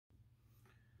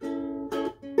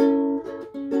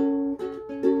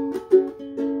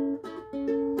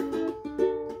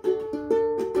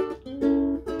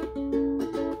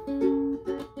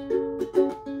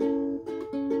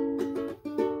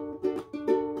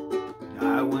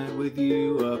I went with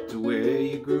you up to where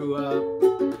you grew up.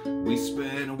 We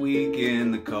spent a week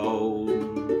in the cold,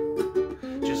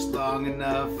 just long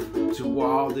enough to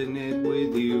walden it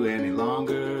with you. Any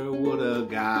longer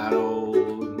would've got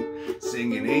old.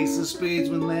 Singing Ace of Spades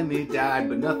when Lemmy died,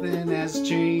 but nothing has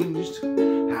changed.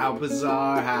 How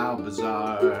bizarre, how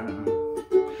bizarre.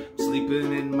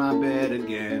 Sleeping in my bed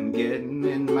again, getting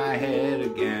in my head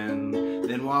again,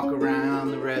 then walk around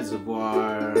the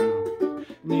reservoir.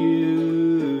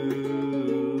 You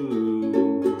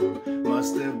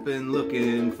must have been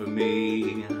looking for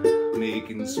me,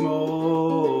 making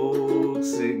smoke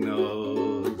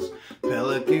signals,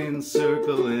 pelicans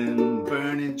circling,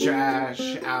 burning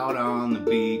trash out on the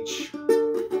beach.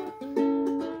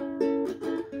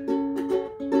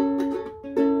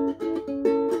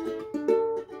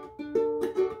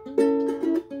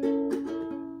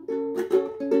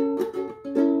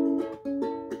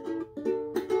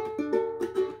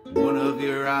 One of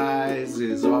your eyes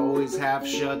is always half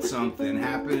shut. Something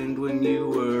happened when you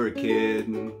were a kid.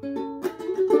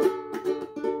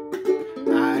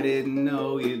 I didn't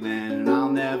know you then, and I'll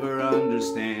never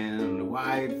understand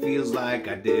why it feels like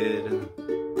I did.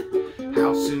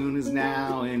 How soon is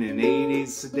now in an 80s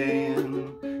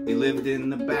sedan? You lived in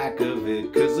the back of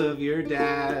it 'cause of your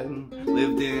dad.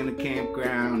 Lived in a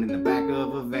campground in the back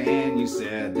of a van. You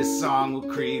said this song will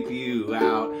creep you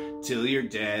out till you're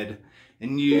dead.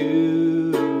 And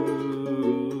you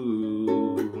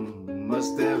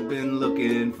must have been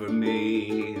looking for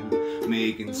me,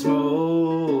 making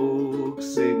smoke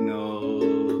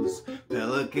signals,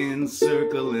 pelicans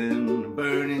circling,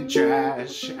 burning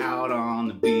trash out on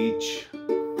the beach.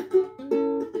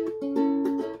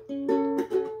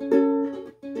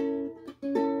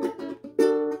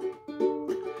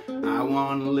 I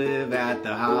want to live at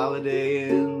the Holiday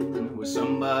Inn, where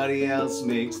somebody else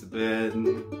makes the bed.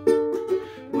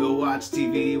 We'll watch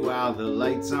TV while the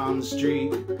lights on the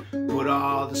street put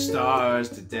all the stars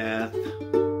to death.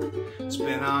 It's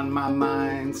been on my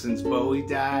mind since Bowie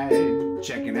died,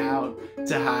 checking out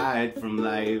to hide from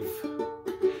life.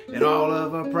 And all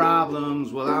of our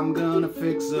problems, well, I'm gonna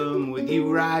fix them with you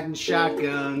riding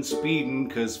shotgun, speeding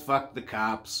 'cause fuck the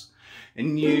cops.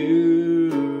 And you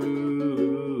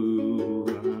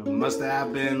must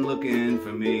have been looking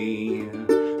for me,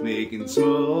 making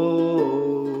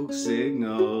smoke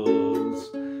signals,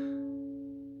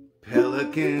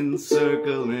 pelicans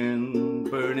circling,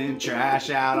 burning trash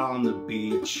out on the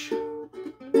beach.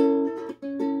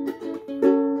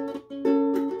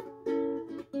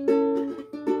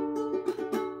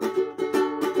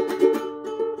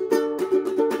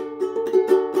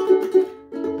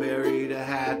 Buried a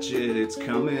hatchet, it's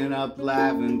coming up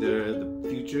lavender. The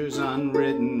future's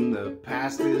unwritten, the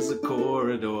past is a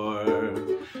corridor.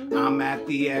 I'm at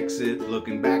the exit,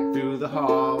 looking back through the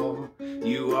hall.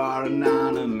 You are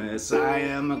anonymous, I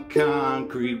am a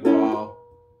concrete wall.